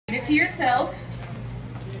to yourself,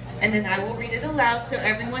 and then I will read it aloud so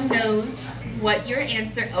everyone knows what your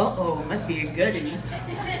answer. Oh, must be a goodie.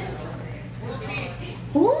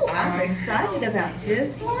 Ooh, I'm excited about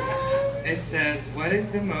this one. It says, what is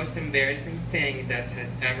the most embarrassing thing that had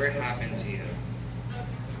ever happened to you?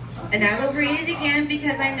 And I will read it again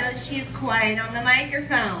because I know she's quiet on the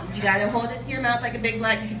microphone. You gotta hold it to your mouth like a big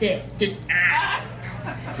black dick.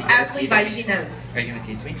 Ask Levi, she knows. Are you gonna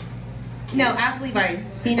teach me? No, ask Levi.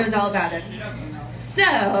 He knows all about it.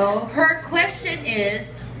 So, her question is,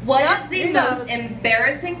 what is the most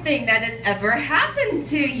embarrassing thing that has ever happened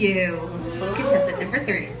to you? Contestant number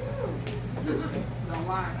 3.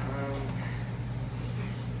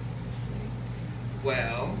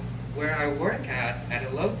 Well, where I work at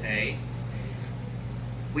Elote,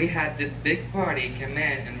 we had this big party come in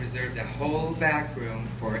and reserve the whole back room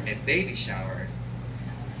for a baby shower.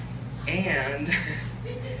 And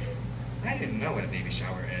I didn't know what a baby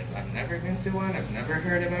shower is. I've never been to one. I've never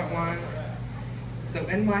heard about one. So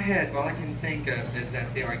in my head, all I can think of is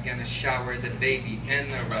that they are gonna shower the baby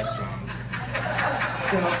in the restaurant.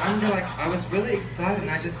 So I'm like, I was really excited,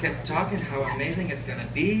 and I just kept talking how amazing it's gonna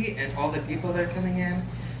be, and all the people that are coming in.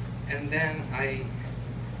 And then I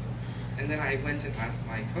went and asked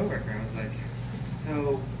my coworker. I was like,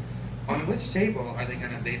 so on which table are they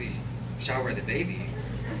gonna baby shower the baby?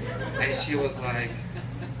 And she was like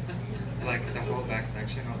the whole back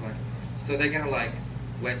section. I was like, so they're gonna like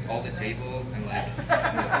wet all the tables and like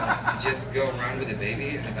just go around with the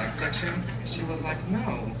baby in the back section? And she was like,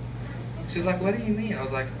 no. She was like, what do you mean? I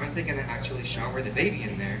was like, aren't they gonna actually shower the baby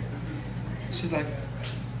in there? She's like,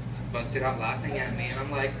 busted out laughing at me, and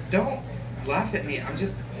I'm like, don't laugh at me, I'm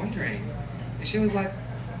just wondering. And she was like,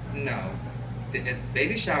 no. It's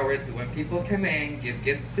baby showers, but when people come in, give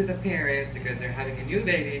gifts to the parents because they're having a new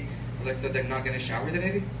baby. I was like, so they're not gonna shower the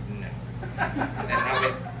baby? No. And that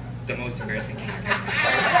was the most embarrassing thing I could.